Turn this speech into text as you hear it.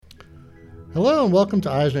Hello and welcome to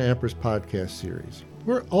EisnerAmper's podcast series.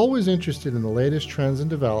 We're always interested in the latest trends and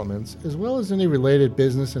developments, as well as any related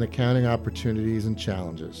business and accounting opportunities and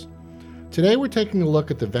challenges. Today we're taking a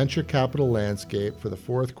look at the venture capital landscape for the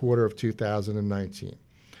fourth quarter of 2019.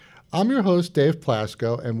 I'm your host, Dave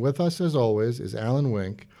Plasko, and with us as always is Alan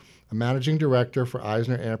Wink, a managing director for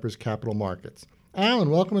EisnerAmper's Capital Markets. Alan,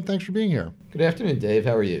 welcome and thanks for being here. Good afternoon, Dave.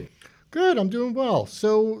 How are you? Good, I'm doing well.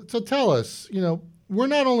 So tell us, we're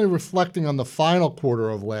not only reflecting on the final quarter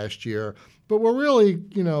of last year, but we're really,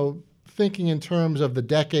 thinking in terms of the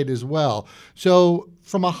decade as well. So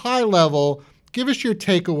from a high level, give us your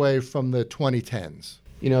takeaway from the 2010s.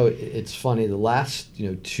 It's funny. The last,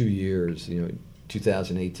 2 years,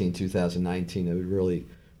 2018, 2019, they were really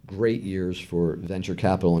great years for venture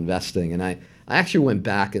capital investing. And I actually went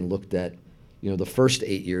back and looked at, the first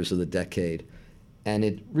 8 years of the decade. And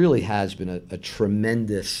it really has been a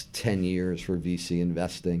tremendous 10 years for VC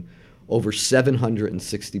investing. Over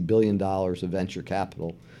 $760 billion of venture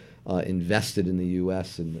capital invested in the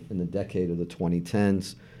U.S. in the decade of the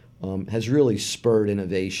 2010s has really spurred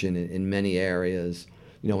innovation in many areas,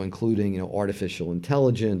 including artificial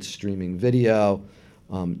intelligence, streaming video,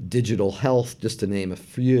 digital health, just to name a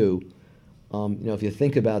few. If you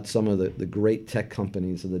think about some of the great tech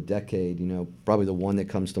companies of the decade, probably the one that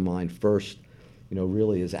comes to mind first,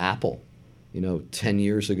 really is Apple. 10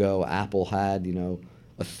 years ago, Apple had,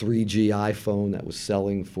 a 3G iPhone that was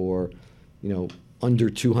selling for, under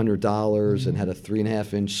 $200 and had a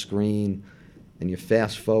 3.5-inch screen. And you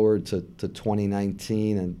fast forward to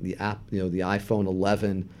 2019 and the iPhone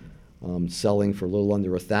 11 selling for a little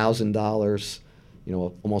under $1,000,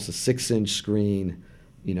 almost a 6-inch screen,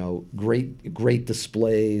 great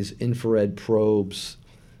displays, infrared probes.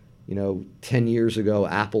 10 years ago,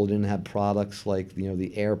 Apple didn't have products like,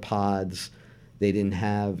 the AirPods. They didn't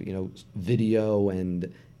have, video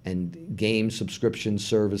and game subscription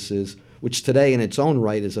services, which today in its own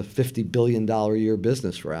right is a $50 billion a year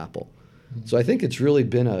business for Apple. Mm-hmm. So I think it's really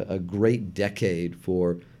been a great decade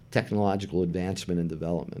for technological advancement and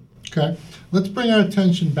development. Okay. Let's bring our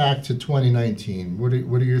attention back to 2019. What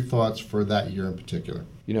are your thoughts for that year in particular?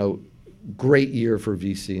 Great year for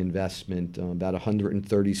VC investment, about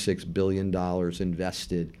 $136 billion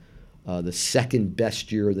invested. The second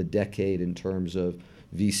best year of the decade in terms of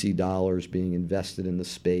VC dollars being invested in the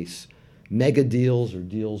space. Mega deals or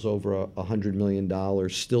deals over $100 million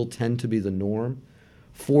still tend to be the norm.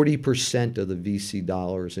 40% of the VC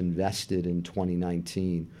dollars invested in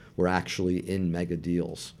 2019 were actually in mega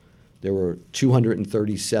deals. There were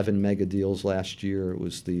 237 mega deals last year. It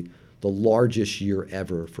was the largest year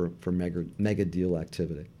ever for mega deal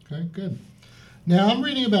activity. Okay, good. Now, I'm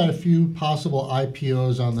reading about a few possible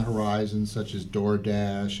IPOs on the horizon, such as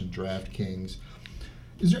DoorDash and DraftKings.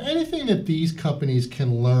 Is there anything that these companies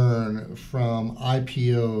can learn from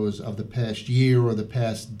IPOs of the past year or the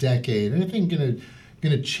past decade? Anything going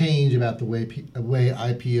to change about the way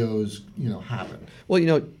IPOs happen?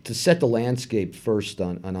 Well, to set the landscape first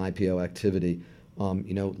on IPO activity,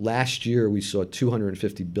 last year we saw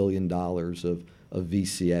 $250 billion of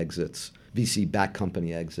VC exits, VC-backed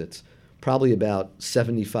company exits. Probably about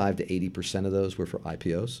 75 to 80% of those were for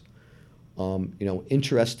IPOs.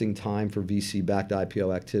 Interesting time for VC-backed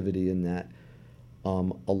IPO activity in that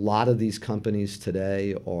a lot of these companies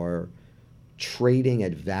today are trading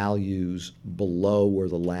at values below where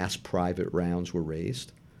the last private rounds were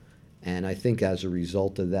raised. And I think as a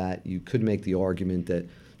result of that, you could make the argument that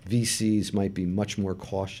VCs might be much more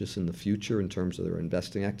cautious in the future in terms of their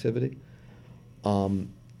investing activity. And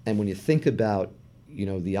when you think about,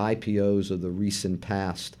 the IPOs of the recent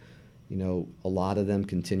past, a lot of them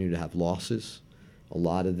continue to have losses. A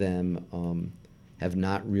lot of them have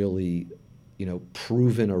not really,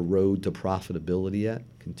 proven a road to profitability yet,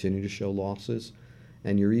 continue to show losses.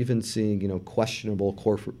 And you're even seeing, questionable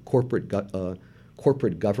corporate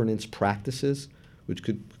governance practices, which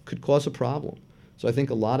could cause a problem. So I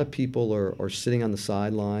think a lot of people are sitting on the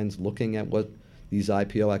sidelines looking at what these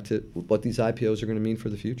IPOs are going to mean for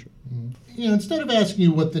the future. Mm-hmm. Instead of asking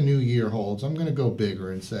you what the new year holds, I'm going to go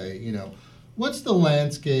bigger and say, what's the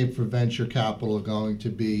landscape for venture capital going to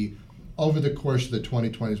be over the course of the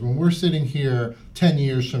 2020s when we're sitting here 10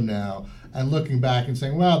 years from now and looking back and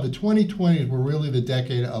saying, wow, the 2020s were really the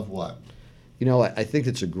decade of what? I think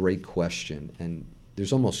it's a great question, and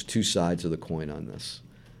there's almost two sides of the coin on this.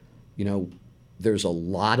 There's a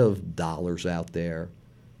lot of dollars out there.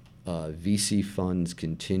 VC funds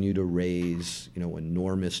continue to raise,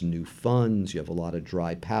 enormous new funds. You have a lot of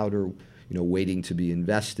dry powder, waiting to be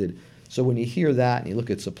invested. So when you hear that and you look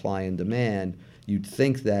at supply and demand, you'd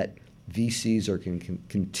think that VCs are can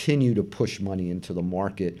continue to push money into the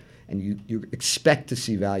market, and you expect to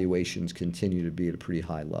see valuations continue to be at a pretty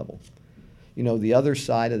high level. The other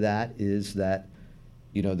side of that is that,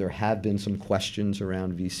 there have been some questions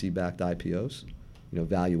around VC-backed IPOs.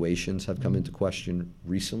 Valuations have come into question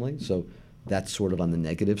recently, so that's sort of on the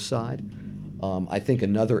negative side. I think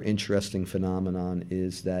another interesting phenomenon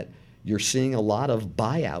is that you're seeing a lot of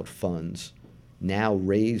buyout funds now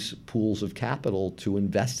raise pools of capital to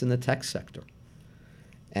invest in the tech sector.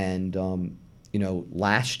 And,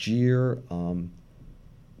 last year,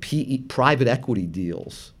 private equity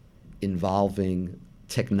deals involving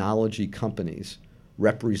technology companies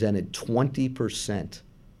represented 20%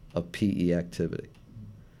 of PE activity.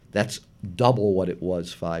 That's double what it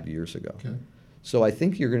was 5 years ago. Okay. So I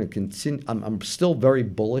think you're going to continue. I'm still very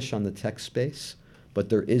bullish on the tech space, but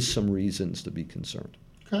there is some reasons to be concerned.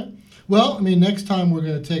 Okay. Well, next time we're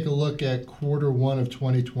going to take a look at Q1 of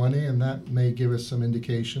 2020, and that may give us some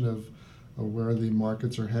indication of where the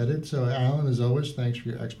markets are headed. So, Alan, as always, thanks for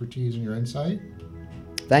your expertise and your insight.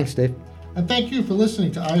 Thanks, Dave. And thank you for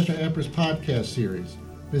listening to EisnerAmper's podcast series.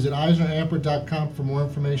 Visit EisnerAmper.com for more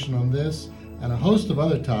information on this and a host of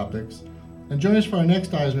other topics. And join us for our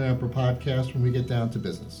next EisnerAmper podcast when we get down to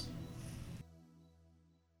business.